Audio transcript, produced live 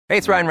Hey,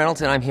 it's Ryan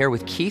Reynolds, and I'm here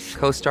with Keith,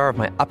 co-star of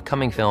my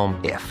upcoming film,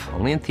 If,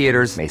 only in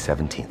theaters May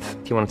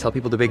 17th. Do you want to tell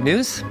people the big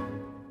news?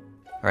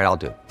 All right, I'll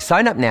do it.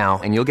 Sign up now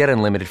and you'll get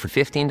unlimited for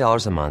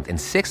 $15 a month and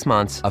 6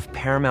 months of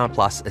Paramount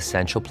Plus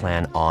Essential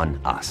Plan on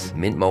us.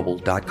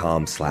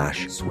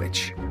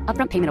 MintMobile.com/switch.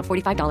 Upfront payment of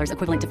 $45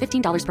 equivalent to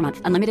 $15 per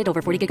month. Unlimited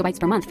over 40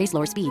 gigabytes per month. Face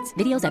lower speeds.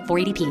 Videos at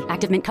 480p.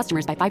 Active Mint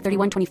customers by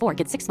 531.24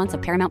 get 6 months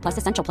of Paramount Plus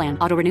Essential Plan.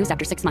 Auto renews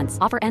after 6 months.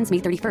 Offer ends May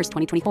 31st,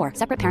 2024.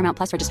 Separate Paramount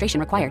Plus registration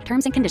required.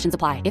 Terms and conditions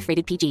apply if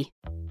rated PG.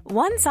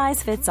 One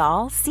size fits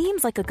all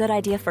seems like a good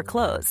idea for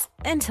clothes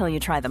until you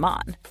try them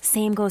on.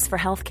 Same goes for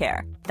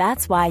healthcare.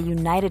 That's why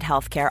United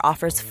Healthcare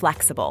offers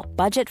flexible,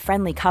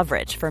 budget-friendly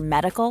coverage for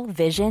medical,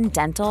 vision,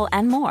 dental,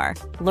 and more.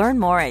 Learn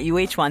more at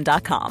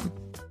uh1.com.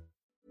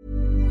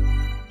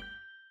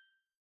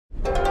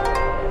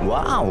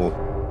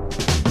 Wow.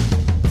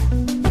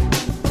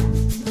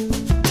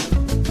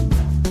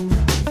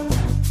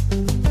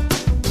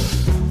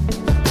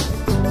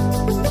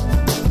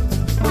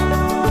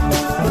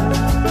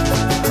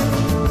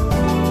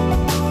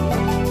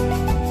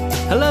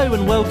 Hello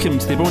and welcome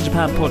to the Abroad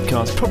Japan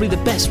podcast, probably the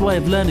best way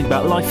of learning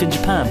about life in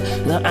Japan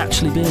without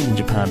actually being in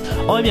Japan.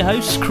 I'm your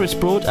host, Chris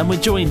Broad, and we're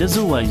joined as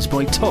always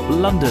by top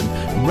London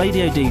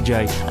radio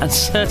DJ and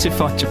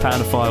certified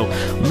Japanophile,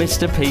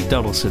 Mr. Pete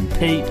Donaldson.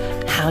 Pete,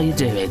 how you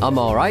doing? I'm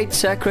alright,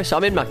 Chris.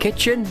 I'm in my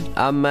kitchen.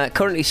 I'm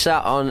currently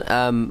sat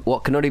on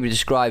what can only be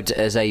described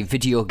as a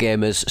video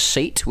gamer's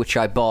seat, which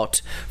I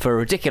bought for a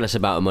ridiculous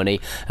amount of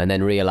money and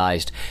then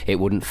realised it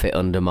wouldn't fit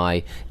under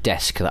my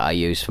desk that I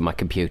use for my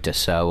computer,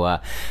 so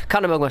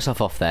kind of mug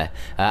myself off there.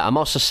 I'm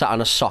also sat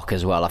on a sock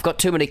as well. I've got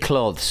too many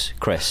clothes,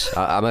 Chris.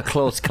 I'm a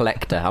clothes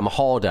collector. I'm a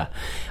hoarder.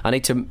 I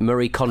need to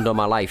Marie Kondo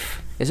my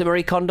life. Is it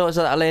Marie Kondo? Is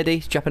that a lady?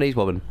 Japanese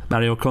woman?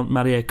 Marie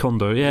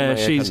Kondo. Yeah,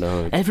 she's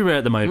Kondo. Everywhere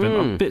at the moment.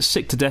 I'm a bit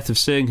sick to death of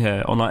seeing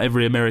her on like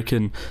every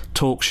American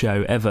talk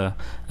show ever.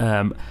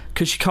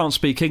 Because she can't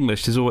speak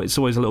English, it's always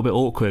a little bit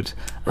awkward.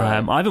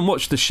 Right. I haven't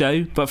watched the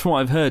show, but from what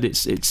I've heard, it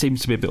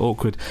seems to be a bit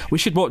awkward. We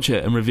should watch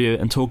it and review it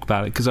and talk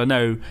about it, because I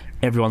know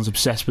everyone's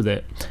obsessed with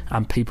it,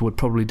 and people would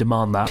probably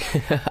demand that.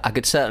 I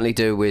could certainly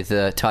do with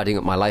tidying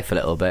up my life a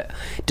little bit.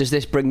 Does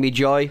this bring me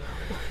joy?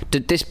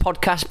 Did this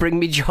podcast bring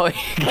me joy,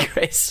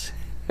 Chris?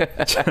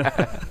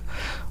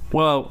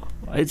 Well,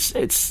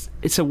 it's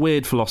a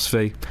weird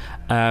philosophy.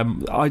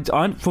 From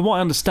what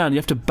I understand, you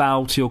have to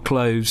bow to your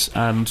clothes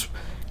and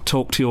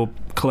talk to your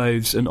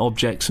clothes and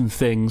objects and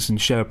things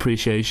and show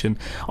appreciation.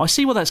 I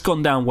see why that's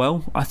gone down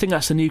well. I think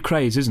that's the new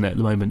craze, isn't it, at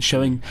the moment,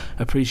 showing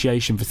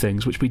appreciation for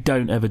things, which we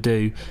don't ever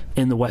do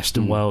in the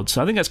Western world.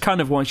 So I think that's kind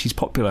of why she's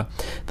popular,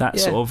 that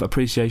sort of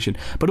appreciation.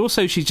 But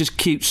also she's just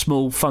cute,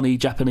 small, funny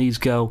Japanese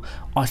girl.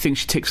 I think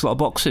she ticks a lot of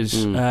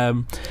boxes.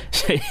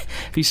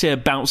 If you see her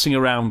bouncing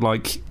around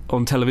like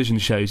on television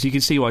shows, you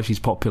can see why she's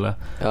popular.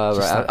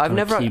 Right. I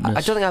don't think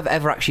I've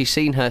ever actually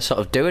seen her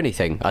sort of do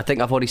anything. I think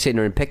I've only seen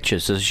her in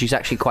pictures, so she's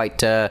actually quite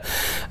what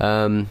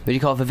do you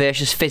call it,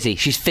 vivacious? Fizzy.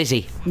 She's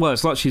fizzy. Well,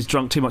 it's like she's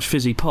drunk too much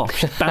fizzy pop.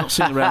 She's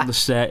bouncing around the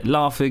set,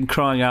 laughing,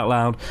 crying out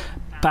loud,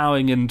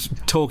 bowing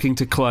and talking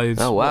to clothes.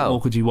 Oh, wow. What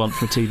more could you want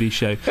from a TV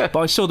show? But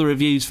I saw the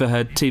reviews for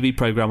her TV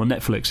programme on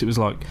Netflix. It was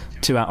like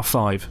 2 out of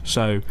 5,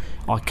 so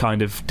I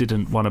kind of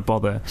didn't want to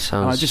bother.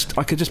 I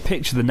could just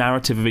picture the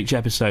narrative of each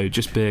episode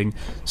just being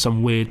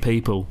some weird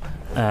people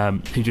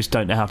who just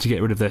don't know how to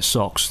get rid of their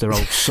socks, their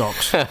old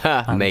socks.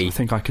 And Me. I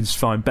think I can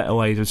find better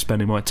ways of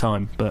spending my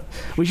time. But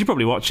we should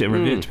probably watch it and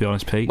review it, to be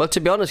honest, Pete. Well, to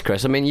be honest,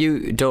 Chris, I mean,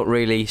 you don't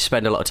really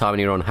spend a lot of time in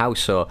your own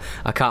house, so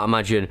I can't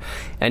imagine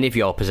any of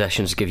your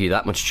possessions give you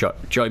that much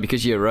joy,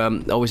 because you're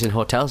always in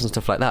hotels and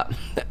stuff like that,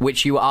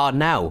 which you are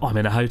now. I'm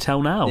in a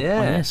hotel now. Yeah.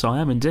 Oh, yes, I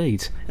am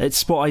indeed.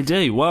 It's what I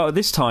do. Well,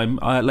 this time,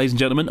 ladies and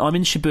gentlemen, I'm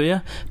in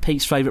Shibuya,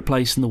 Pete's favourite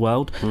place in the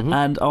world,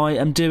 and I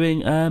am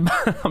doing I'm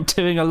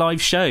doing a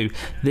live show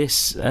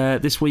this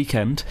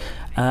weekend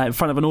in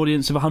front of an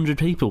audience of 100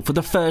 people for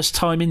the first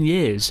time in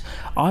years.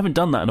 I haven't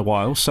done that in a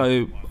while,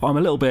 so I'm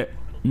a little bit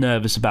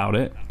nervous about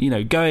it. You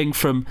know, going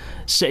from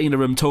sitting in a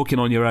room talking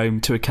on your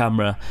own to a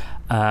camera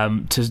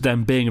to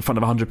then being in front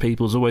of 100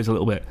 people is always a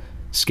little bit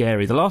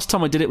scary. The last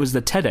time I did it was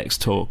the TEDx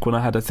talk, when I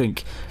had, I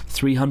think,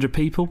 300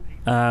 people.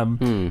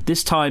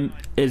 This time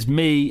is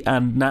me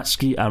and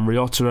Natsuki and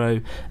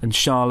Ryotaro and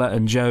Charlotte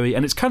and Joey,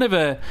 and it's kind of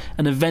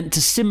an event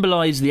to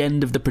symbolise the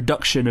end of the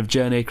production of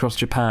Journey Across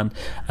Japan,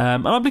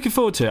 and I'm looking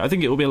forward to it. I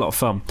think it will be a lot of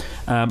fun,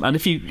 and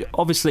if you,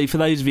 obviously, for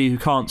those of you who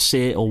can't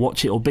see it or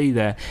watch it or be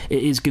there,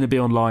 it is going to be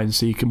online,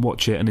 so you can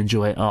watch it and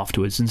enjoy it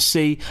afterwards and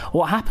see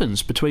what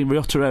happens between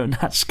Ryotaro and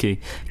Natsuki,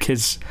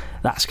 because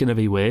that's going to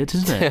be weird,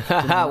 isn't it?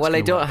 Well,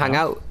 they don't hang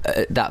out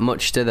that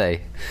much, do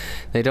they?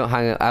 They don't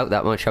hang out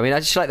that much. I mean, I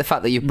just like the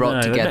fact that you've brought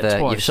together,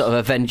 you've sort of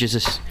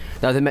Avengers...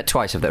 No, they met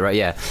twice, have they? Right,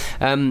 yeah.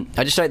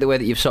 I just like the way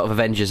that you've sort of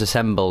Avengers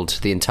assembled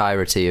the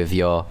entirety of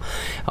your...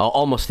 or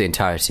almost the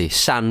entirety.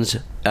 Sans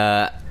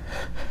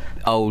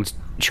old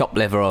chop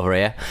liver over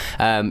here.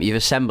 You've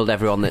assembled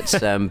everyone that's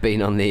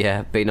been on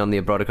the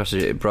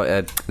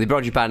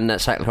Abroad Japan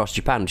Cycle Across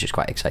Japan, which is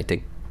quite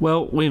exciting.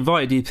 Well, we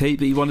invited you, Pete,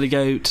 but you wanted to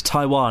go to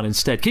Taiwan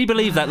instead. Can you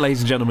believe that, ladies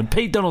and gentlemen?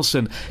 Pete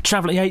Donaldson,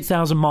 travelling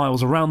 8,000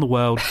 miles around the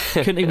world,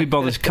 couldn't even be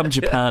bothered to come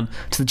to Japan,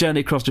 to the Journey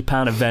Across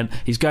Japan event.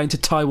 He's going to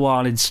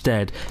Taiwan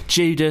instead.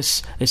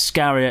 Judas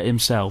Iscariot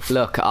himself.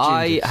 Look,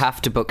 I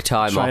have to book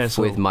time off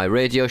with my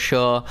radio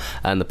show,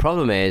 and the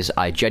problem is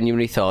I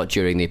genuinely thought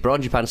during the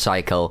Abroad Japan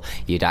cycle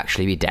you'd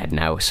actually be dead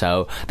now,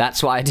 so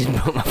that's why I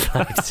didn't book my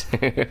flights.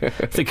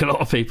 I think a lot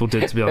of people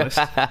did, to be honest.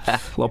 A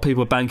lot of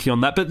people are banking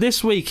on that. But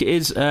this week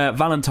is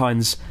Valentine's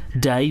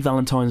Day,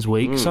 Valentine's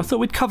Week, so I thought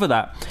we'd cover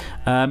that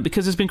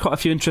because there's been quite a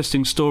few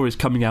interesting stories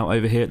coming out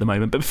over here at the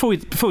moment. But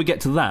before we get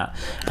to that,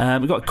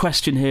 we've got a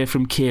question here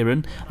from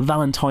Kieran,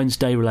 Valentine's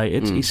Day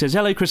related. He says,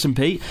 "Hello Chris and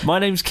Pete, my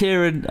name's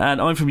Kieran and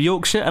I'm from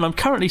Yorkshire and I'm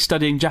currently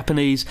studying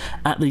Japanese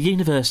at the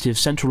University of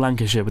Central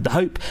Lancashire with the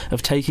hope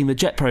of taking the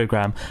JET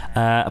programme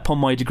upon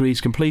my degree's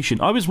completion.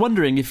 I was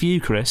wondering if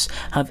you, Chris,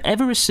 have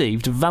ever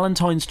received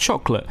Valentine's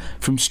chocolate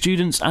from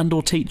students and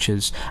or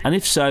teachers, and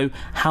if so,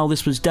 how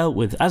this was dealt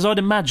with, as I'd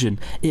imagine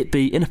it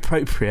be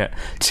inappropriate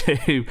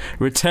to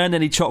return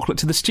any chocolate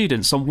to the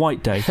students on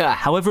White Day.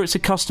 However, it's a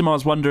custom I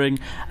was wondering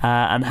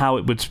and how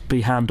it would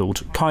be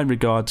handled. Kind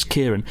regards,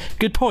 Kieran."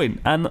 Good point.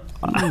 And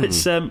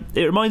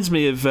it reminds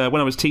me of when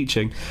I was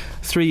teaching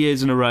 3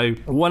 years in a row.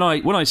 When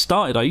I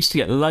started, I used to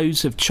get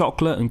loads of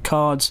chocolate and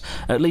cards,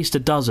 at least a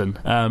dozen,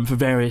 for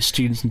various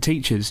students and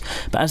teachers.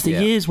 But as the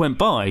years went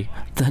by,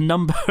 the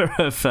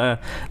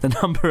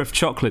number of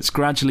chocolates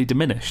gradually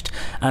diminished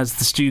as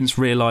the students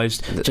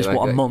realised just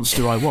what a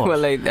monster I was.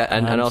 Well,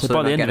 and also so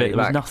by the end of it, it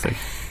was nothing.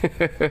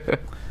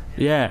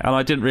 Yeah, and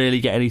I didn't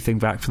really get anything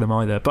back for them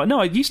either. But no,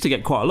 I used to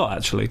get quite a lot,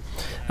 actually.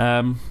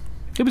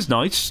 It was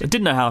nice. I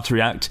didn't know how to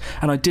react,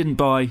 and I didn't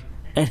buy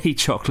any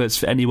chocolates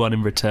for anyone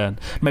in return.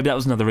 Maybe that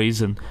was another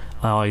reason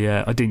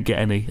I didn't get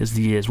any as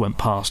the years went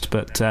past.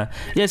 But yeah,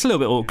 it's a little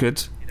bit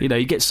awkward. You know,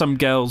 you get some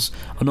girls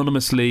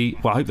anonymously,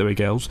 well, I hope they were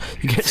girls,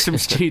 you get some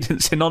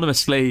students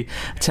anonymously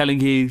telling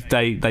you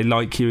they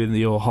like you and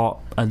you're hot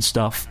and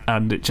stuff,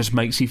 and it just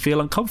makes you feel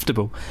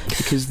uncomfortable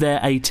because they're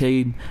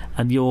 18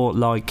 and you're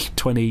like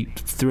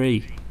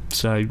 23.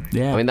 So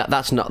yeah, I mean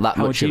that's not that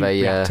How much would you of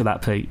a react to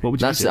that, Pete? What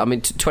would you do? I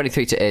mean,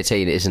 23 to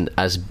 18 isn't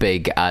as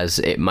big as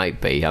it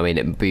might be. I mean,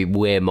 it'd be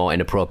way more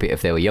inappropriate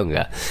if they were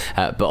younger,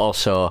 but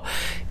also,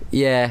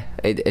 yeah,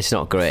 it's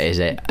not great, is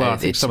it? Well, I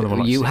think some of them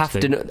are like you 60.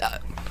 have to know.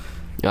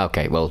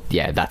 Okay, well,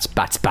 yeah, that's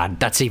bad.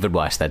 That's even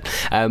worse then.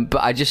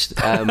 But I just,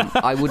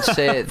 I would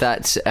say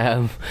that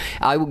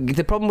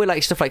the problem with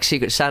like stuff like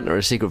Secret Santa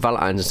or Secret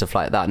Valentine's and stuff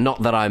like that.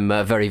 Not that I'm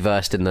very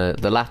versed in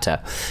the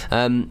latter.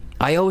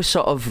 I always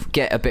sort of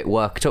get a bit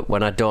worked up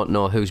when I don't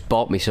know who's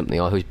bought me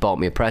something or who's bought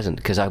me a present,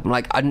 because I'm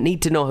like, I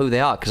need to know who they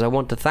are because I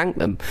want to thank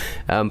them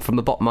from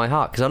the bottom of my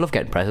heart, because I love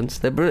getting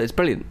presents. It's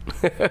brilliant.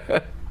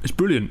 It's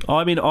brilliant.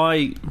 I mean,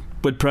 I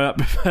would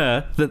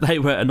prefer that they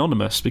were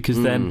anonymous, because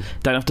then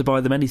don't have to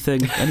buy them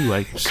anything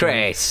anyway. So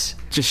Chris!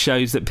 Just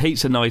shows that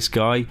Pete's a nice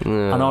guy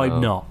and I'm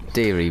not.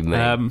 Dearie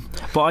me.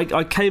 But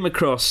I came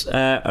across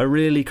a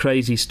really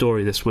crazy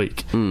story this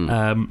week.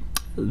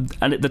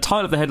 And the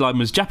title of the headline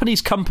was,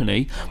 "Japanese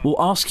company will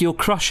ask your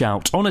crush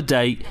out on a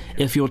date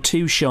if you're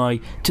too shy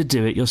to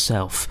do it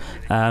yourself."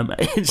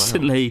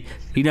 Instantly,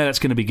 you know that's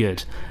going to be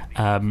good.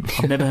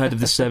 I've never heard of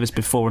this service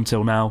before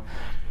until now.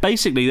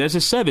 Basically, there's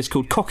a service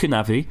called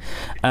Kokunavi,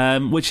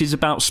 which is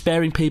about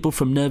sparing people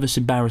from nervous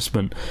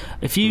embarrassment.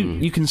 If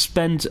you can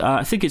spend,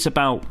 I think it's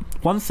about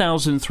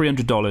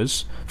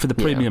 $1,300 for the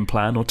premium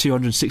plan, or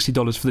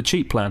 $260 for the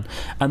cheap plan,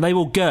 and they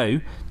will go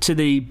to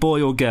the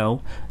boy or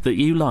girl that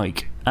you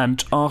like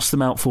and ask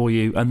them out for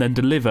you, and then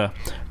deliver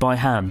by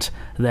hand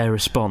their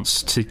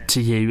response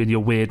to you and your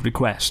weird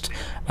request.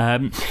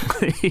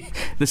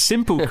 The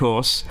simple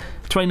course,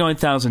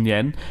 29,000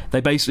 yen.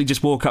 They basically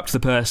just walk up to the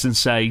person and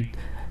say,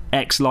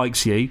 X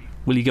likes you,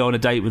 will you go on a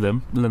date with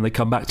them? And then they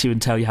come back to you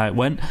and tell you how it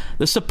went.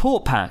 The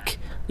support pack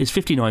is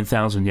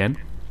 59,000 yen.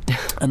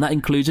 And that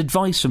includes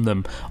advice from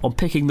them on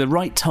picking the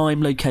right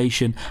time,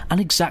 location and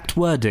exact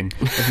wording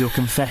of your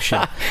confession.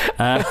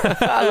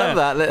 I love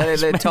that.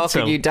 They're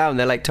talking you down.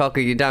 They're like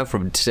talking you down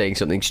from saying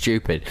something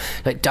stupid.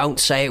 Like, don't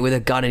say it with a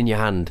gun in your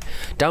hand.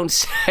 Don't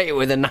say it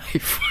with a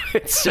knife.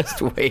 It's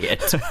just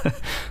weird.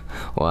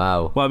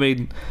 Wow. Well, I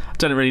mean, I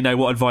don't really know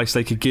what advice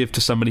they could give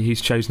to somebody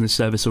who's chosen this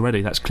service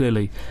already. That's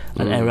clearly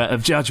an error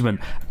of judgment.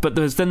 But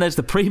there's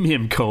the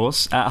premium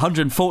course at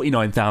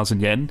 149,000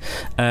 yen,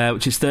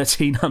 which is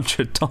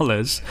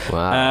 $1,300.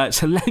 Wow.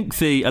 It's a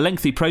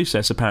lengthy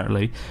process,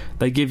 apparently.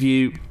 They give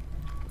you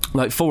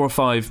like 4 or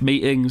 5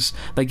 meetings.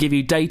 They give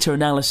you data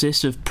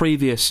analysis of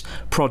previous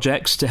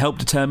projects to help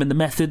determine the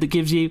method that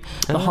gives you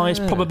the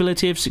highest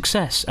probability of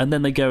success. And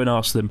then they go and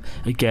ask them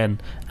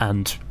again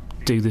and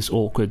do this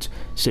awkward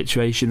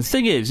situation. The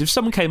thing is, if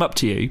someone came up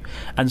to you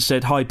and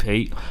said, "Hi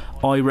Pete,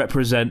 I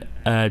represent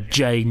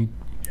Jane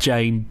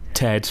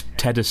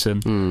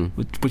Tedderson,"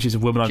 which is a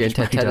woman I've just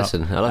made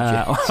Tedderson. up. I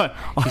love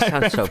you. She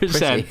sounds so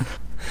pretty.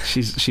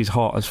 She's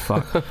hot as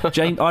fuck.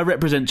 Jane, I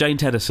represent Jane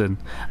Tedderson,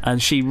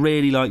 and she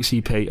really likes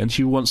you, Pete, and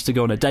she wants to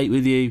go on a date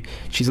with you.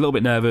 She's a little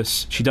bit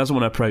nervous. She doesn't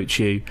want to approach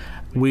you.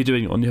 We're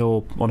doing it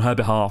on her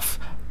behalf.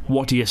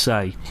 What do you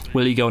say?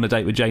 Will you go on a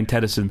date with Jane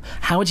Tedderson?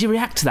 How would you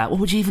react to that? What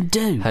would you even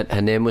do?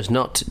 Her name was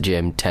not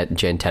Jane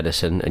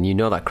Tedderson, and you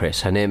know that,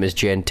 Chris. Her name is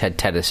Jane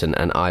Tedderson,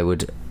 and I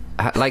would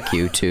like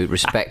you to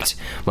respect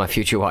my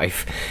future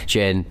wife,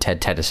 Jane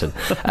Tedderson.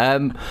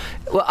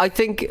 Well, I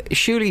think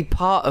surely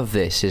part of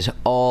this is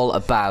all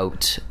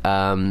about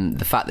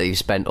the fact that you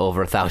spent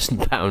over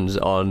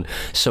 £1,000 on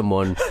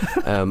someone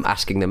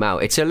asking them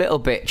out. It's a little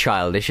bit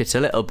childish, it's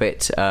a little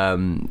bit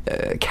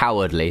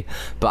cowardly,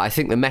 but I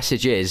think the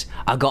message is,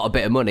 I got a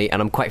bit of money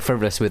and I'm quite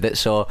frivolous with it,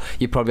 so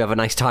you probably have a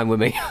nice time with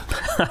me.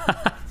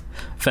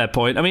 Fair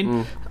point. I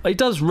mean, it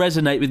does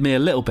resonate with me a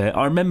little bit.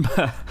 I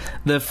remember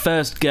the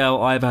first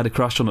girl I ever had a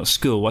crush on at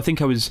school. I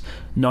think I was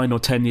 9 or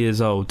 10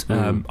 years old.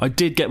 I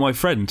did get my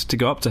friend to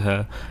go up to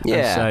her and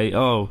say,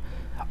 oh...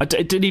 I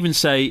didn't even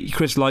say,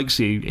 Chris likes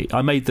you.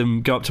 I made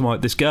them go up to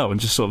this girl and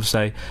just sort of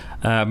say,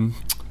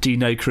 do you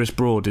know Chris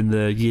Broad in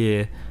the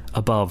year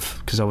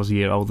above? Because I was a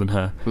year older than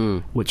her,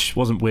 which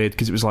wasn't weird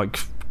because it was like,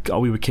 oh,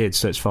 we were kids,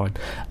 so it's fine.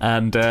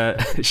 And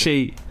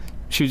she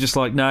was just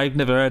like, no, I've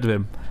never heard of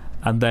him.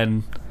 And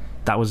then...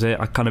 that was it.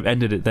 I kind of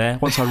ended it there.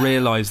 Once I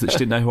realised that she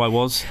didn't know who I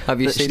was.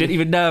 She didn't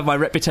even know of my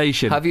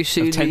reputation. Have you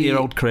seen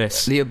 10-year-old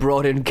Chris? The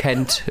Abroad in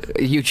Kent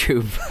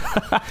YouTube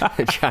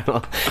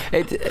channel.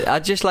 I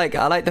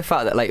like the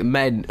fact that like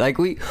men, like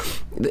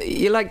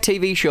you like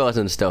TV shows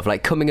and stuff,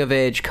 like coming of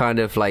age kind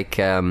of like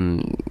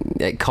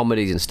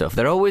comedies and stuff.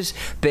 They're always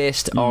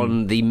based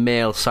on the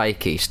male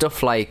psyche.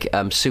 Stuff like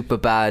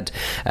Superbad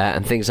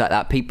and things like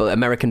that.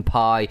 American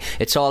Pie.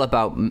 It's all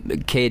about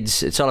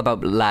kids. It's all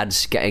about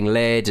lads getting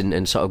laid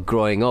and sort of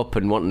growing up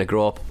and wanting to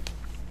grow up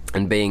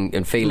and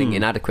feeling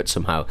inadequate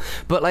somehow.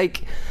 But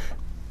like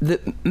the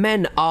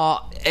men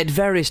are at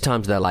various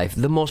times of their life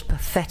the most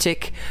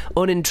pathetic,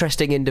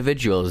 uninteresting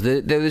individuals.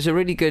 There was a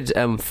really good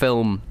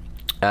film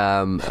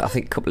I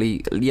think a couple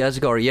of years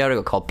ago or a year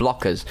ago called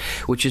Blockers,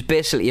 which is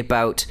basically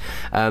about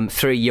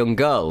 3 young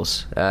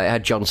girls. It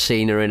had John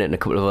Cena in it and a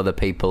couple of other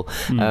people,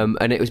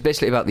 and it was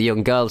basically about the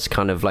young girls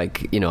kind of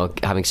like, you know,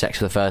 having sex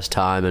for the first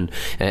time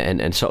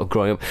and sort of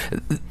growing up.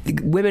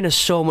 Women are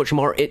so much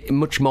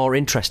more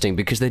interesting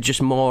because they're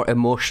just more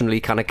emotionally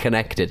kind of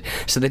connected,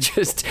 so they're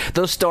just,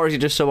 those stories are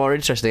just so more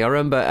interesting. I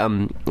remember I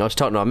was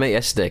talking to my mate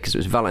yesterday because it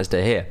was Valentine's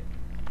Day here,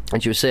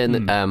 and she was saying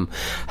that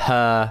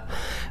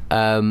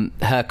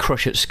her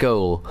crush at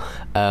school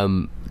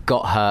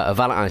got her a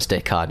Valentine's Day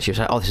card. She was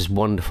like, oh, this is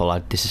wonderful,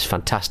 this is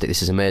fantastic,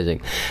 this is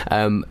amazing.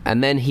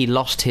 And then he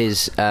lost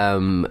his Star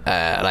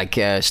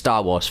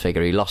Wars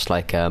figure. He lost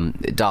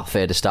Darth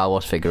Vader Star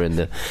Wars figure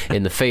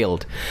in the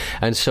field.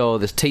 And so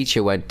the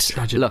teacher went,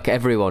 look,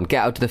 everyone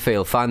get out to the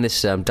field, find this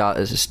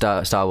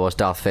Star Wars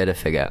Darth Vader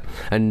figure.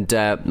 And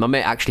my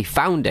mate actually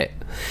found it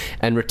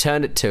and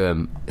returned it to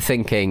him,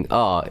 thinking,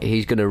 oh,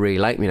 he's going to really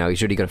like me now,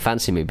 he's really going to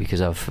fancy me because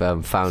I've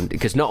found,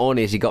 because not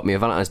only has he got me a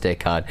Valentine's Day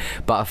card,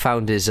 but I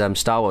found his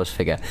Star Wars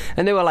figure.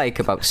 And they were like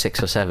about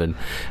 6 or 7,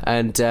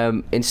 and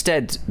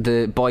instead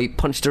the boy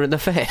punched her in the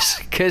face,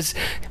 because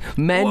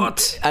men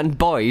and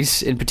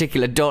boys in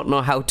particular don't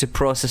know how to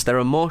process their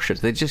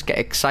emotions. They just get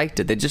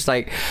excited. They're just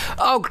like,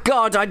 oh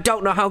God, I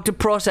don't know how to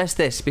process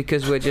this,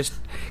 because we're just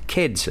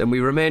kids and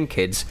we remain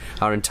kids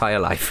our entire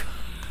life.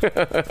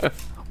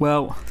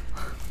 Well,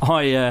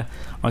 I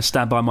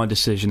stand by my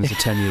decision as a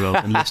 10-year-old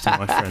and listen to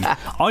my friend.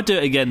 I'd do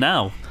it again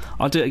now.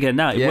 It'd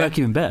work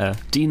even better.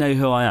 Do you know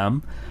who I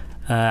am?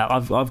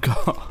 I've got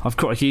a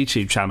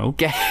YouTube channel.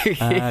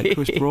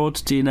 Chris Broad.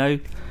 Do you know?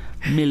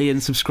 1 million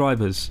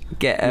subscribers.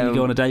 Will you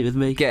go on a date with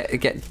me? Get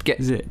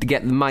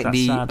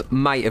the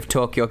might of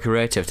Tokyo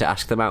Creative to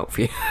ask them out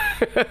for you.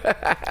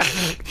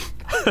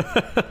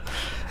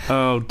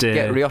 Oh dear.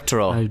 Get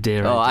Ryotaro. Oh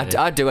dear.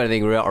 I'd do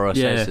anything Ryotaro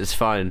says. It's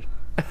fine.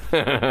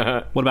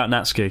 What about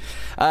Natsuki?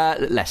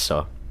 Less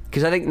so,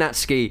 because I think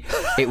Natsuki,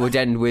 it would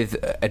end with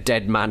a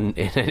dead man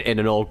in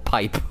an old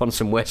pipe on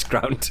some waste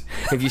ground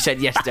if you said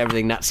yes to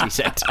everything Natsuki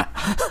said.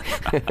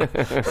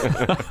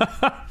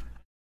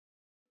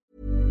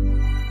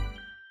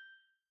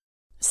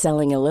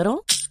 Selling a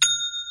little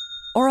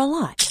or a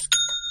lot?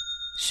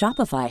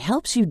 Shopify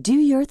helps you do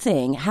your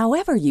thing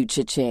however you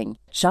cha-ching.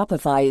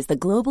 Shopify is the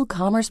global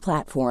commerce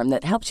platform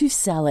that helps you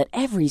sell at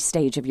every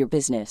stage of your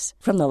business.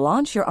 From the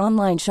launch your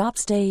online shop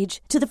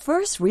stage to the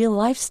first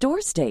real-life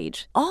store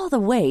stage, all the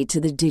way to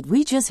the did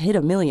we just hit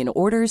a million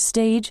orders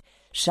stage.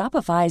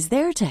 Shopify is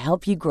there to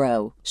help you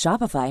grow.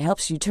 Shopify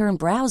helps you turn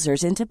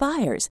browsers into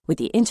buyers with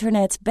the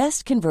internet's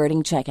best converting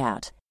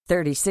checkout.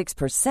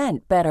 36%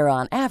 better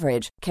on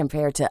average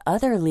compared to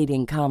other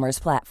leading commerce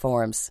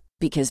platforms.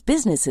 Because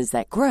businesses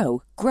that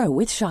grow, grow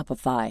with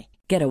Shopify.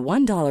 Get a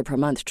 $1 per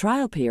month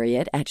trial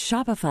period at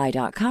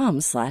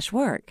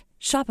shopify.com/work.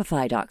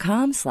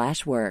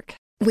 Shopify.com/work.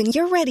 When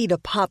you're ready to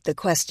pop the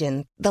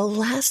question, the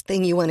last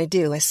thing you want to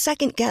do is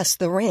second-guess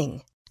the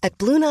ring. At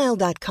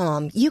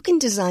BlueNile.com, you can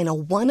design a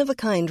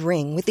one-of-a-kind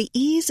ring with the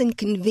ease and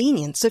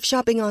convenience of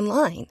shopping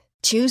online.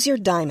 Choose your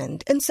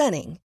diamond and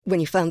setting. When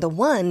you find the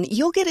one,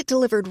 you'll get it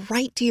delivered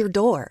right to your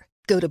door.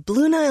 Go to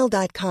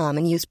BlueNile.com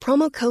and use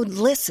promo code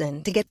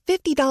LISTEN to get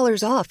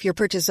 $50 off your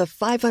purchase of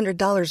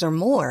 $500 or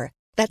more.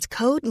 That's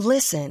code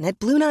LISTEN at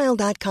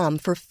BlueNile.com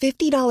for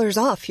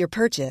 $50 off your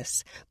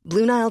purchase.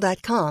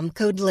 BlueNile.com,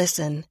 code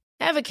LISTEN.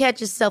 Ever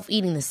catch yourself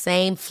eating the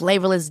same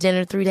flavorless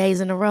dinner 3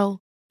 days in a row?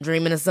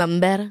 Dreaming of something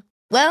better?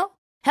 Well,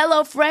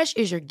 HelloFresh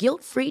is your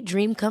guilt-free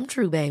dream come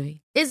true,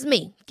 baby. It's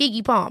me,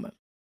 Keke Palmer.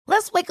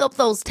 Let's wake up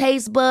those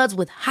taste buds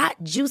with hot,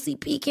 juicy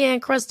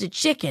pecan-crusted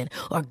chicken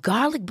or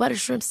garlic butter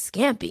shrimp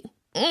scampi.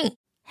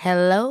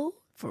 Hello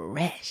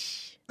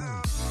Fresh.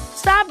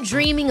 Stop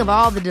dreaming of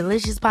all the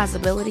delicious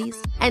possibilities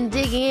and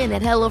dig in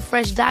at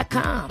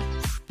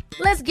HelloFresh.com.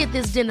 Let's get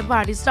this dinner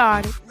party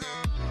started.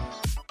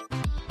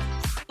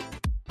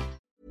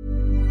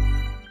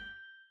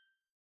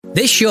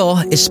 This show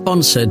is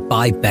sponsored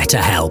by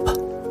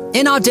BetterHelp.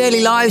 In our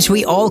daily lives,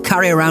 we all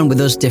carry around with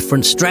us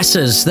different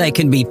stressors. They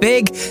can be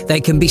big, they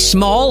can be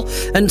small,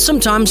 and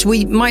sometimes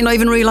we might not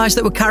even realise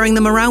that we're carrying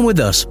them around with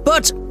us.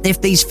 But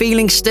if these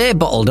feelings stay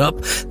bottled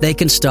up, they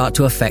can start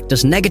to affect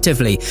us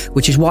negatively,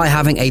 which is why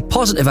having a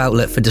positive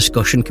outlet for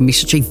discussion can be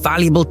such a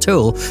valuable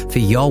tool for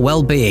your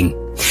well-being.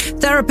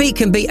 Therapy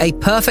can be a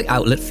perfect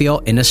outlet for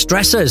your inner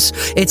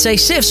stressors. It's a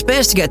safe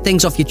space to get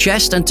things off your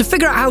chest and to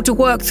figure out how to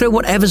work through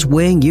whatever's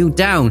weighing you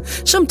down.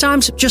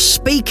 Sometimes just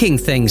speaking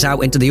things out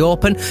into the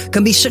open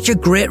can be such a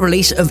great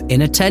release of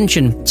inner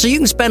tension, so you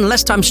can spend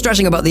less time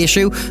stressing about the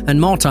issue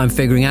and more time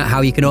figuring out how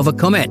you can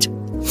overcome it.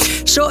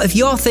 So if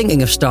you're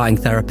thinking of starting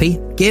therapy,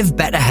 give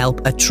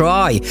BetterHelp a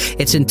try.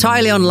 It's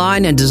entirely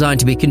online and designed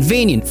to be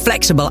convenient,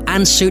 flexible,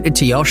 and suited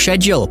to your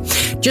schedule.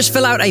 Just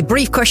fill out a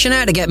brief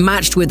questionnaire to get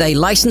matched with a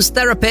licensed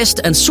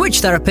therapist and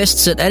switch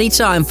therapists at any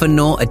time for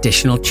no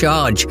additional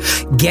charge.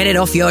 Get it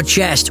off your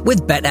chest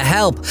with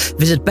BetterHelp.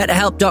 Visit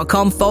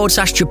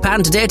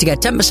betterhelp.com/Japan today to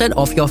get 10%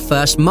 off your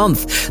first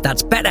month.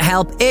 That's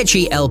BetterHelp,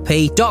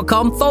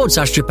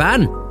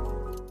 HELP.com/Japan.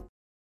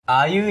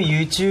 Are you a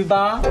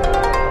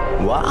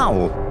YouTuber?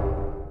 Wow.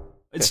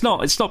 It's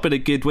not been a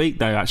good week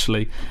though,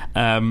 actually,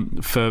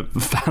 for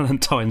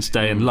Valentine's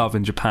Day and love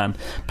in Japan.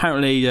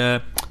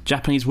 Apparently,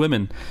 Japanese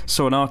women,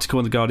 saw an article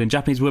in The Guardian,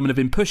 Japanese women have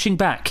been pushing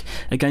back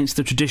against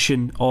the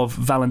tradition of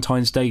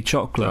Valentine's Day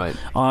chocolate. Right.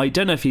 I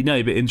don't know if you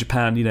know, but in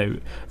Japan,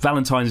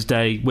 Valentine's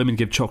Day, women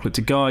give chocolate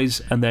to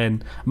guys, and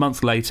then a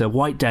month later,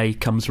 White Day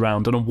comes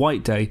around, and on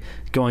White Day,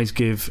 guys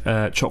give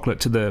chocolate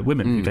to the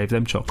women who gave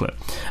them chocolate.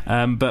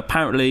 But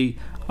apparently,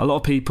 a lot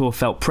of people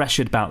felt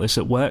pressured about this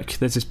at work.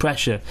 There's this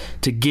pressure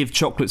to give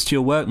chocolates to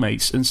your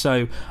workmates, and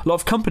so a lot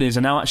of companies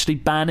are now actually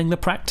banning the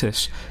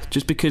practice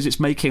just because it's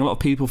making a lot of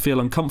people feel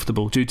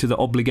uncomfortable due to the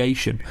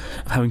obligation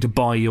of having to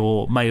buy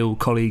your male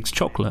colleagues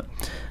chocolate.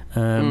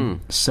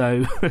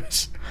 So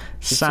it's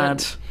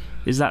sad.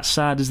 Is that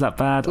sad? Is that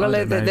bad? Well,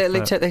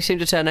 they seem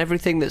to turn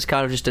everything that's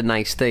kind of just a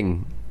nice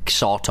thing,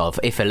 sort of,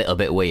 if a little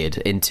bit weird,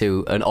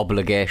 into an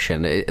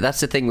obligation. That's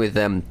the thing with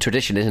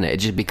tradition, isn't it? It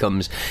just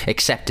becomes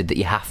accepted that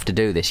you have to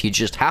do this. You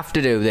just have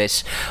to do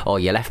this, or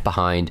you're left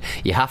behind.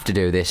 You have to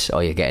do this,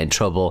 or you get in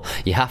trouble.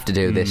 You have to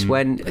do this,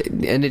 and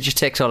it just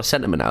takes all the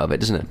sentiment out of it,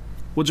 doesn't it?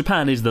 Well,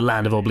 Japan is the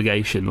land of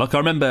obligation. Like, I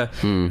remember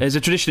there's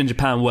a tradition in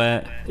Japan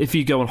where if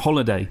you go on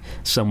holiday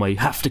somewhere, you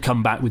have to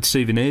come back with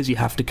souvenirs, you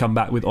have to come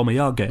back with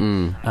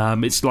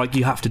omiyage. It's like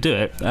you have to do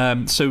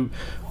it. So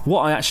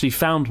what I actually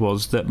found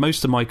was that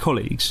most of my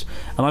colleagues,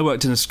 and I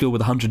worked in a school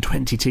with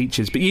 120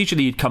 teachers, but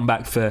usually you'd come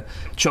back for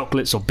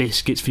chocolates or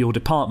biscuits for your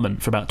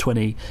department for about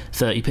 20,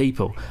 30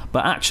 people.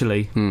 But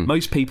actually,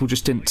 most people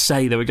just didn't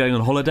say they were going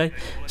on holiday.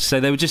 So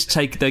they would just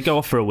they'd go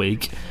off for a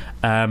week,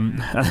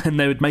 and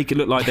they would make it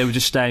look like they were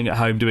just staying at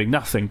home doing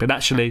nothing, but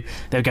actually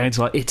they were going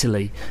to like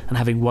Italy and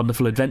having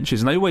wonderful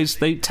adventures. And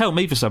they tell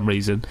me, for some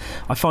reason,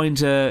 I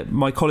find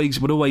my colleagues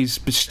would always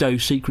bestow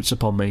secrets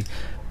upon me,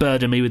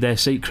 burden me with their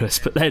secrets,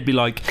 but they'd be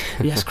like,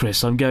 yes,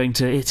 Chris, I'm going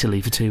to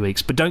Italy for 2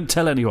 weeks, but don't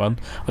tell anyone.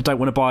 I don't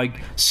want to buy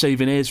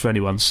souvenirs for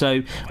anyone.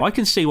 So I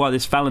can see why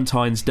this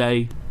Valentine's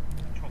Day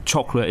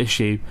chocolate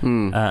issue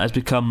has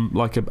become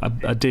like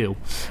a deal.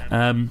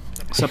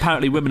 So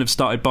apparently women have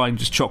started buying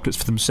just chocolates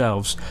for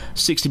themselves.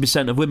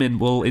 60% of women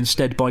will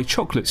instead buy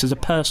chocolates as a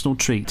personal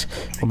treat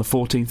on the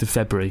 14th of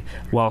February,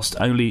 whilst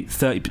only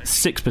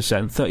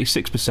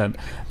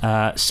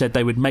 36% said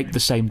they would make the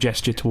same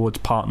gesture towards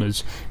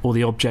partners or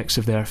the objects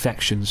of their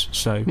affections.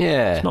 So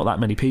it's not that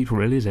many people,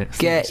 really, is it?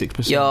 36%.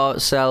 Get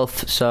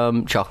yourself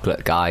some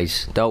chocolate,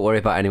 guys. Don't worry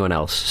about anyone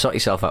else. Sort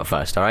yourself out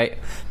first, all right?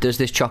 Does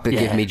this chocolate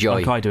give me joy?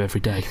 Like I do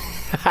every day.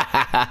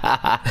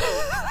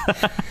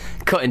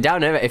 Cutting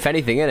down, if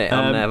anything, innit?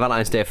 On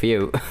Valentine's Day for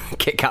you.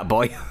 Kit Kat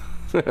boy.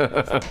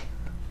 I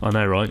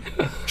know, right?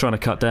 Trying to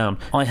cut down.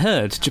 I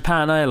heard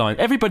Japan Airlines,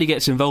 everybody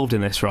gets involved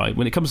in this, right?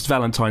 When it comes to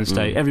Valentine's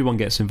Day, everyone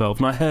gets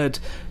involved. And I heard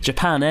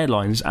Japan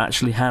Airlines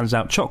actually hands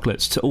out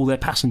chocolates to all their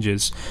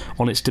passengers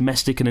on its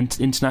domestic and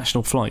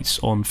international flights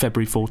on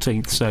February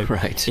 14th. So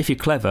if you're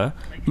clever,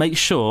 make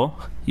sure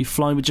you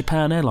fly with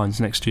Japan Airlines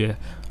next year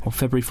on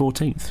February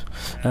 14th.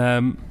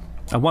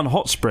 And one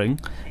hot spring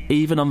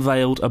even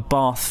unveiled a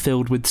bath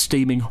filled with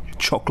steaming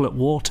chocolate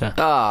water.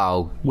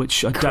 Oh,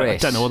 which I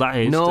Chris, don't know what that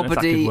is.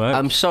 Nobody. That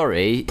I'm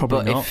sorry,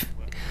 Probably but not.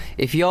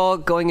 if you're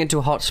going into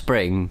a hot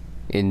spring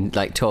in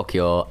like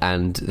Tokyo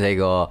and they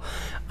go,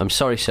 "I'm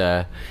sorry,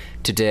 sir,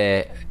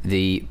 today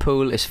the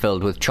pool is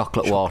filled with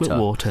chocolate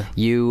water,"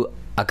 you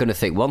are going to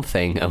think one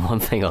thing and one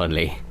thing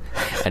only,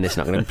 and it's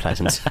not going to be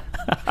pleasant.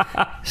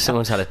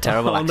 Someone's had a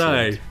terrible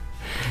accident. No.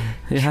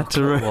 You had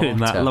to ruin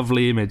that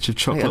lovely image of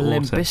chocolate like a water.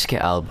 Limp Bizkit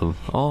album.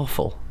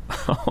 Awful.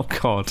 Oh,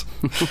 God.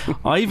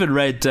 I even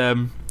read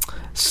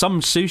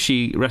some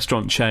sushi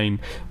restaurant chain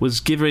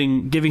was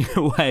giving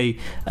away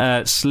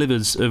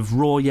slivers of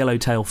raw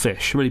yellowtail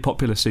fish, really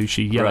popular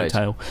sushi,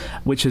 yellowtail,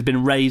 which has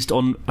been raised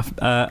on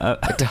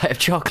a diet of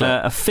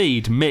chocolate. A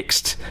feed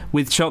mixed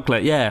with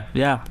chocolate. Yeah.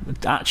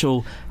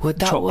 Actual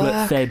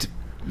chocolate-fed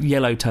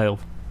yellowtail.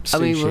 Sushi. I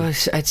mean, well,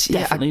 it's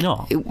definitely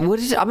not. What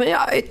is it?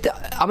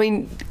 I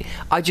mean,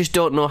 I just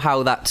don't know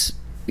how that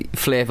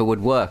flavour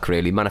would work.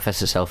 Really,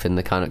 manifest itself in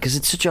the kind of, because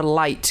it's such a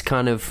light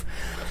kind of,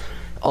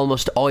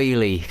 almost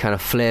oily kind of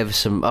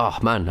flavoursome.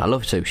 Oh man, I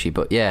love sushi,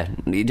 but yeah,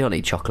 you don't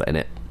need chocolate in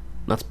it.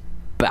 That's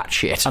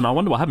batshit. And I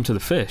wonder what happened to the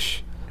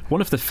fish.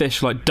 What if the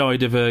fish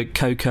died of a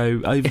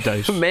cocoa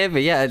overdose?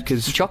 Maybe, yeah,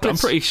 because chocolate. I'm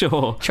pretty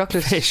sure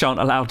fish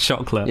aren't allowed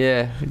chocolate.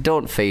 Yeah,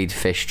 don't feed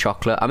fish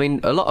chocolate. I mean,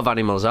 a lot of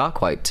animals are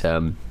quite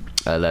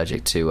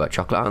allergic to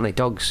chocolate, aren't they?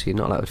 Dogs, you're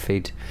not allowed to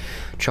feed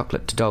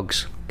chocolate to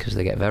dogs because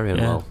they get very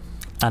unwell.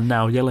 And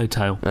now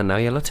yellowtail.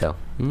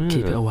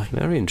 Keep it away.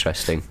 Very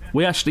interesting.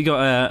 We actually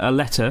got a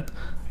letter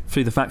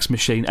through the fax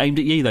machine aimed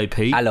at you though,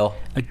 Pete. Hello.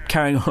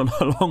 Carrying on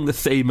along the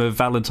theme of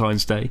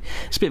Valentine's Day.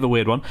 It's a bit of a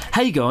weird one.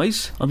 Hey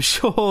guys, I'm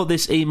sure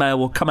this email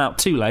will come out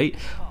too late,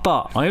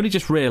 but I only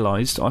just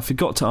realised I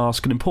forgot to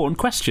ask an important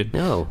question.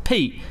 Oh.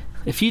 Pete,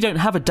 if you don't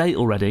have a date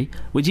already,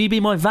 would you be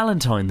my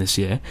Valentine this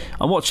year?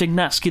 I'm watching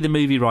Natsuki the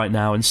movie right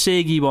now, and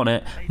seeing you on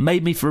it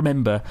made me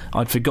remember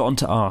I'd forgotten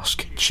to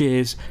ask.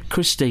 Cheers,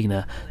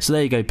 Christina. So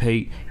there you go,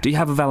 Pete. Do you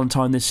have a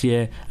Valentine this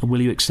year, and will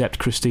you accept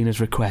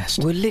Christina's request?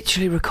 We're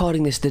literally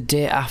recording this the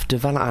day after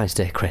Valentine's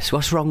Day, Chris.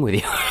 What's wrong with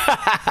you?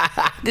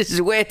 This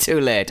is way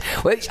too late.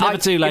 It's never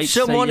too late. If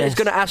someone is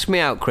going to ask me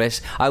out,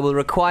 Chris, I will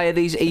require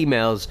these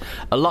emails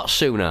a lot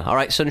sooner. All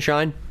right,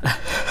 sunshine?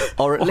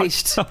 Or at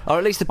least the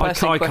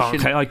person in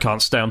question... I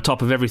can't stay on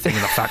top of everything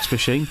in the fax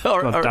machine.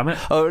 God damn it.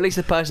 Or at least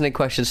the person in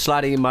question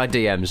sliding in my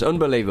DMs.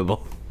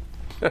 Unbelievable.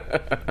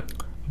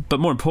 But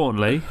more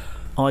importantly,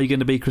 are you going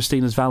to be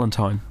Christina's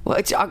Valentine? Well,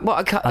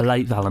 a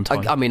late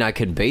Valentine. I mean, I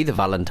could be the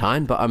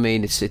Valentine, but I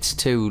mean, it's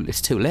too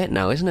late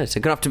now, isn't it? It's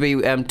going to have to be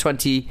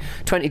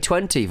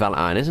 2020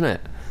 Valentine, isn't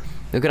it?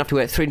 We're going to have to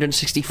wait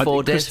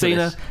 364 days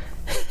Christina, for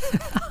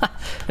this.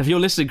 If you're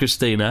listening,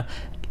 Christina,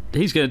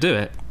 he's going to do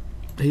it.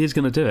 He is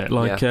going to do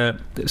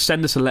it.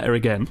 Send us a letter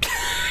again,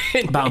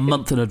 about a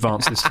month in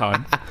advance this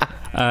time.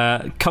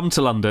 Come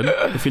to London,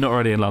 if you're not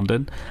already in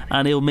London,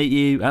 and he'll meet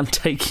you and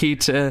take you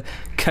to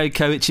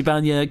Coco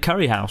Ichibanya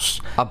Curry House.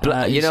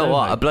 You know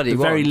what? I bloody the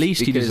very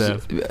least you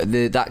deserve.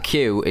 That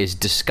queue is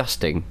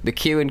disgusting. The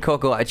queue in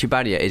Coco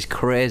Ichibanya is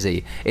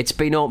crazy. It's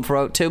been open for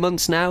about 2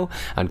 months now,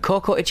 and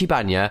Coco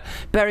Ichibanya,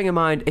 bearing in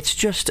mind it's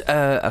just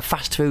a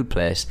fast food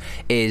place,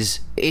 is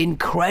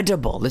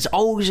incredible. There's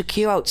always a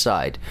queue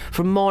outside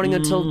from morning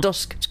until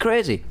dusk. It's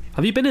crazy.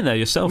 Have you been in there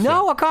yourself?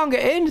 No, I can't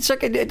get in. It's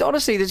like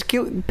honestly, there's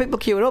people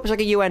queuing up. It's like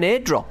a UNA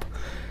drop.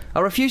 I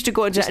refuse to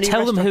go into any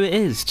restaurant. Tell them who it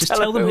is. Just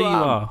tell them who you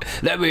are.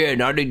 Let me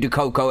in. I need the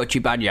Coco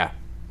Ichibanya.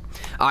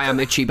 I am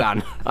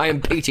Ichiban. I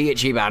am Petey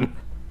Ichiban.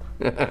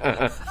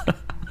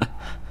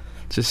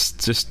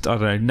 Just I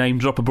don't know, name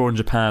drop abroad in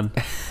Japan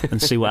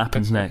and see what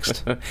happens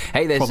next.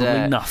 Hey, there's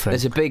nothing.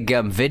 There's a big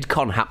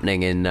VidCon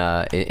happening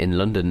in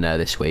London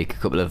this week. A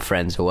couple of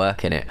friends are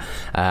working it.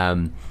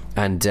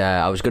 And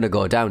I was going to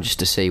go down just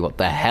to see what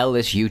the hell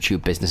this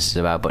YouTube business is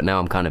about, but now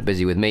I'm kind of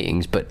busy with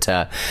meetings. But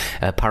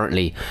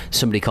apparently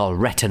somebody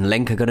called Rhett and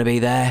Link are going to be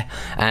there,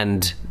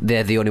 and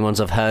they're the only ones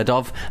I've heard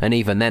of. And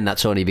even then,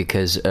 that's only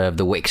because of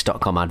the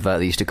Wix.com advert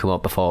that used to come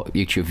up before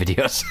YouTube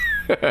videos.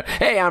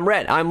 Hey, I'm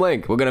Rhett, I'm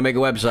Link, we're going to make a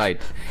website.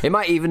 It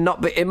might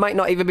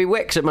not even be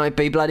Wix, it might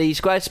be bloody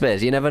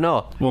Squarespace, you never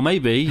know. Well,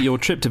 maybe your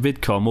trip to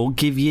VidCon will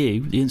give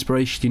you the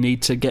inspiration you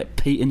need to get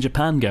Pete in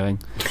Japan going.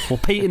 Or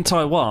Pete in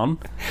Taiwan,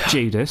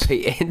 Judas.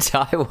 Pete in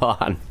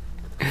Taiwan.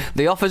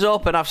 The offer's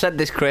open. I've said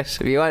this, Chris.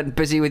 If you weren't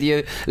busy with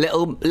your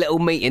little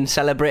meeting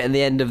celebrating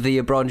the end of the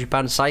Abroad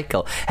Japan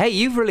cycle. Hey,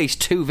 you've released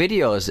 2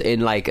 videos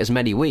in like as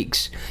many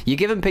weeks. You're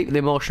giving people the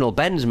emotional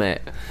bends, mate.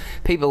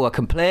 People were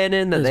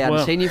complaining that they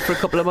hadn't seen you for a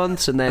couple of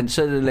months, and then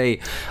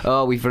suddenly,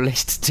 we've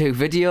released 2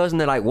 videos, and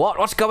they're like,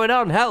 what's going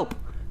on? Help!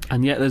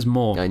 And yet there's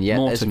more. And yet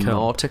there's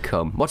more to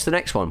come. What's the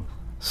next one?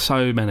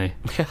 So many.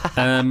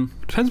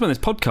 Depends when this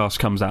podcast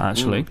comes out,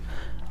 actually.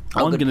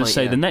 I'm going to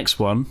say the next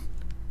one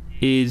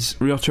is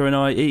Ryota and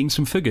I eating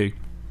some fugu.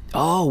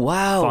 Oh,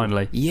 wow.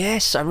 Finally.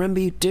 Yes, I remember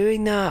you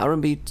doing that. I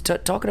remember you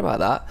talking about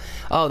that.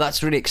 Oh,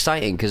 that's really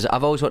exciting, because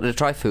I've always wanted to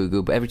try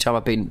fugu, but every time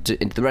I've been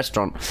into the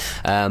restaurant,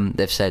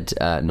 they've said,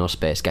 no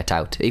space, get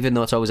out. Even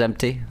though it's always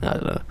empty.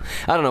 I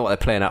don't know what they're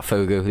playing at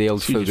fugu, the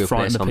old fugu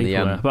place on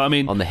the, but I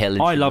mean, on the hill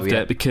in I loved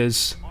Shibuya. it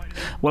because...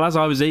 Well, as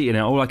I was eating it,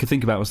 all I could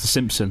think about was The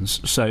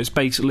Simpsons. So it's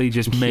basically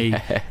just me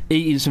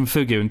eating some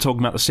fugu and talking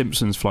about The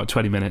Simpsons for like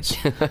 20 minutes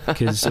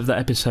because of that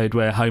episode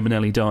where Homer and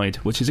Ellie died,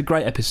 which is a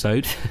great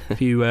episode.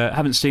 If you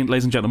haven't seen it,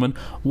 ladies and gentlemen,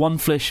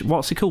 what's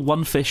it called?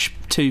 One fish,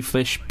 two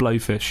fish,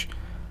 blowfish.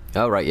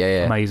 Oh, right,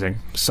 yeah. Amazing.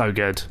 So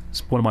good.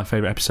 It's one of my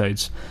favourite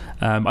episodes.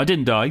 I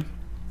didn't die,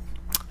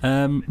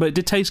 but it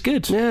did taste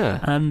good. Yeah.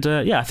 And,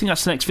 I think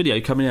that's the next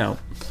video coming out.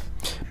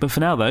 But for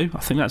now, though, I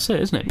think that's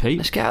it, isn't it, Pete?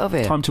 Let's get out of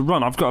here. Time to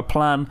run. I've got a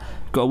plan.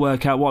 Got to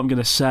work out what I'm going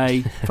to say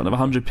in front of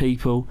 100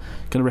 people.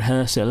 Going to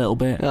rehearse it a little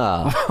bit.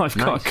 I've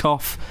got a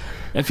cough.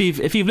 If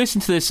you've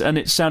listened to this and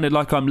it sounded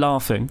like I'm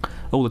laughing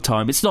all the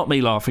time, it's not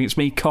me laughing. It's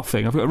me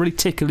coughing. I've got a really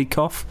tickly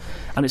cough,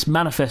 and it's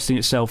manifesting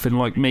itself in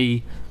like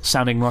me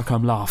sounding like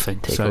I'm laughing.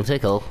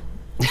 Tickle.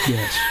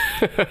 Yes.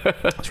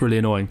 It's really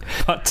annoying.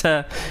 But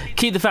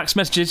keep the fax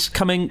messages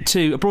coming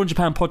to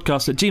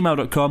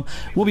abroadinjapanpodcast@gmail.com.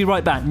 We'll be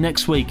right back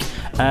next week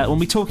when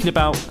we're talking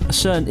about a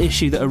certain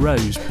issue that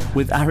arose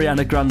with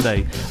Ariana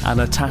Grande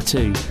and a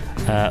tattoo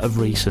of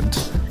recent,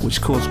 which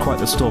caused quite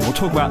the storm. We'll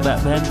talk about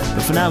that then.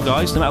 But for now,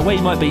 guys, no matter where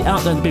you might be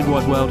out there in the big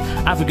wide world,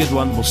 have a good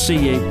one. We'll see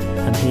you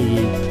and hear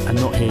you and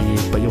not hear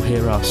you, but you'll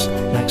hear us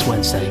next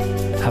Wednesday.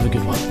 Have a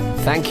good one.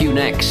 Thank you.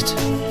 Next.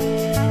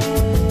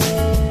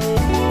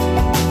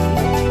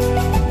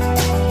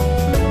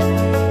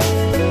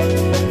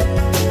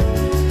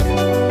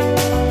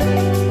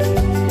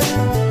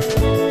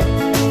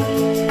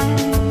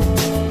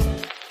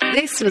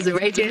 This was a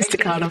Radio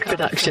Staccato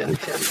production.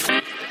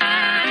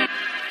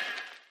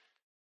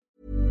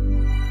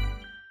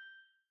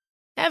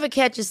 Ever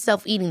catch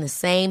yourself eating the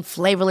same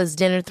flavorless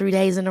dinner 3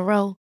 days in a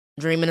row?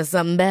 Dreaming of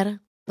something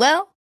better?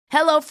 Well,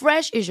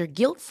 HelloFresh is your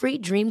guilt-free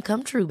dream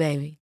come true,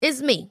 baby.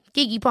 It's me,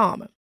 Keke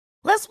Palmer.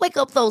 Let's wake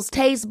up those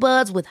taste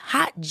buds with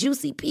hot,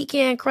 juicy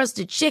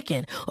pecan-crusted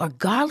chicken or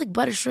garlic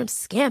butter shrimp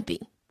scampi.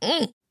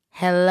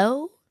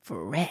 Hello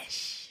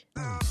Fresh.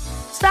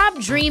 Stop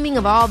dreaming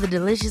of all the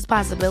delicious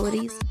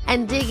possibilities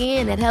and dig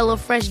in at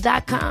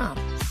HelloFresh.com.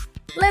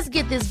 Let's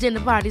get this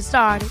dinner party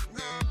started.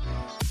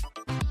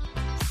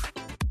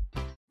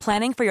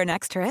 Planning for your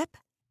next trip?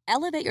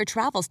 Elevate your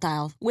travel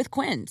style with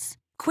Quince.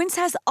 Quince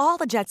has all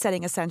the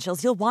jet-setting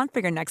essentials you'll want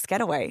for your next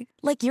getaway,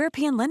 like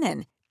European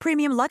linen,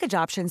 premium luggage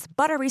options,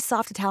 buttery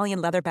soft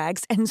Italian leather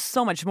bags, and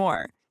so much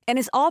more. And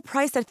is all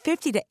priced at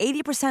 50 to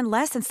 80%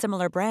 less than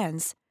similar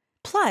brands.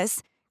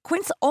 Plus,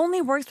 Quince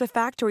only works with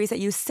factories that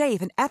use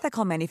safe and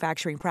ethical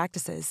manufacturing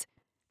practices.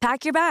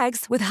 Pack your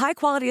bags with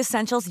high-quality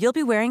essentials you'll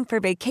be wearing for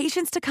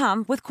vacations to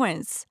come with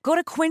Quince. Go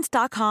to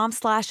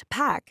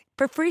quince.com/pack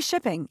for free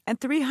shipping and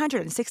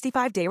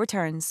 365-day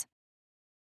returns.